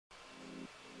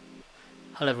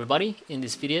Hello everybody, in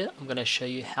this video I'm going to show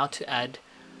you how to add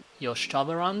your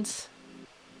Strava Runs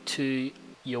to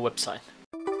your website.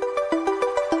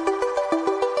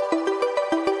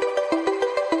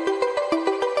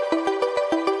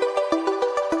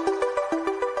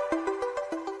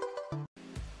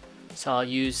 So I'll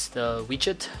use the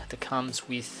widget that comes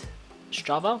with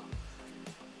Strava,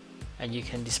 and you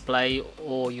can display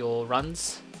all your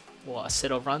runs or a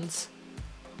set of runs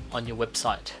on your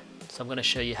website. So I'm going to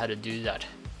show you how to do that.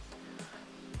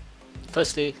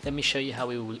 Firstly, let me show you how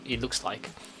it looks like.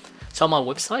 So on my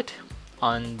website,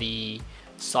 on the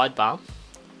sidebar,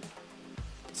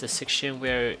 there's a section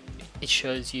where it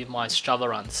shows you my Strava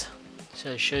runs. So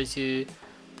it shows you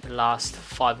the last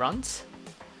 5 runs,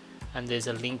 and there's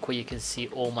a link where you can see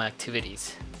all my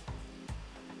activities.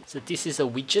 So this is a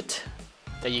widget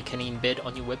that you can embed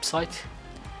on your website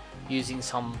using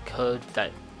some code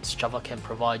that Strava can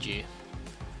provide you.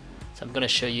 So I'm going to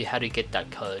show you how to get that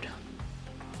code.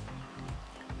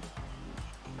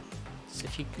 So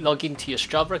if you log into your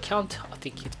Strava account, I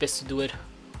think it's best to do it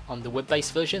on the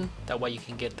web-based version, that way you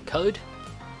can get the code.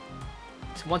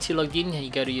 So once you're logged in and you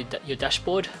go to your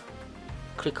dashboard,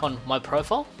 click on My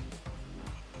Profile.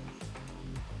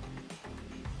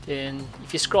 Then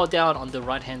if you scroll down on the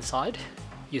right hand side,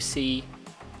 you see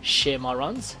Share My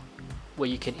Runs, where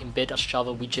you can embed a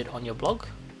Strava widget on your blog.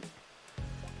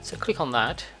 So click on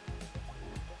that,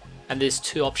 and there's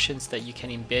 2 options that you can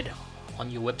embed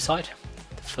on your website.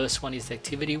 The first one is the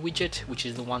activity widget, which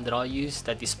is the one that I use,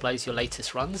 that displays your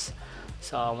latest runs.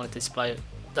 So I want to display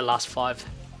the last 5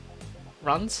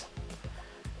 runs.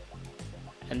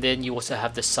 And then you also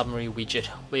have the summary widget,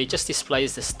 where it just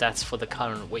displays the stats for the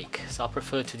current week. So I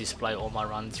prefer to display all my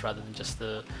runs rather than just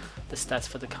the stats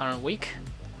for the current week.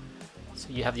 So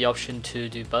you have the option to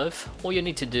do both. All you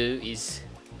need to do is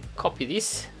copy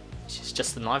this, which is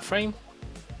just an iFrame.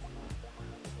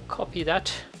 Copy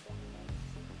that,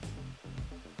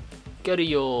 go to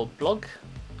your blog.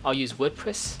 I'll use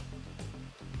WordPress.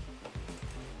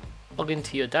 Log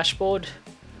into your dashboard,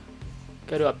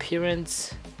 go to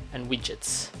Appearance and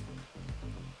Widgets.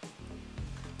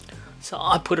 So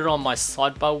I put it on my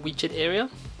sidebar widget area.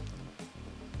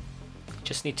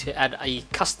 Just need to add a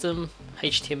custom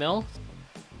HTML.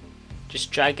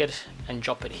 Just drag it and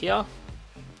drop it here.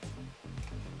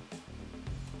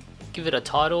 Give it a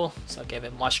title, so I gave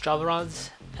it My Strava Runs,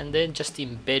 and then just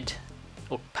embed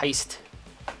or paste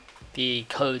the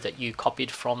code that you copied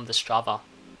from the Strava.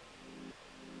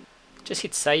 Just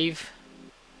hit save,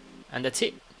 and that's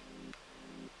it.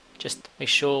 Just make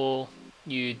sure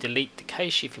you delete the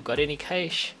cache if you've got any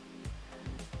cache,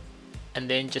 and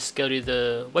then just go to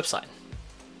the website.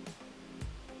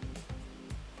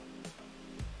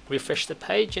 Refresh the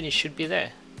page and it should be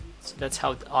there. So that's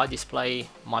how I display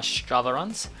my Strava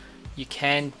Runs. You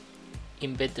can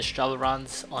embed the Strava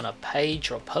Runs on a page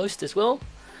or a post as well.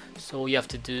 So all you have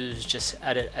to do is just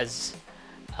add it as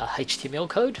a HTML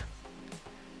code,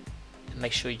 and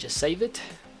make sure you just save it,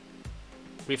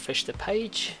 refresh the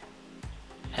page,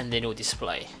 and then it will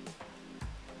display.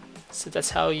 So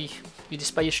that's how you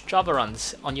display your Strava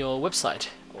Runs on your website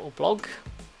or blog.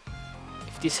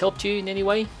 If this helped you in any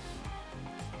way,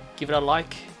 give it a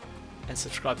like and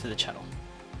subscribe to the channel.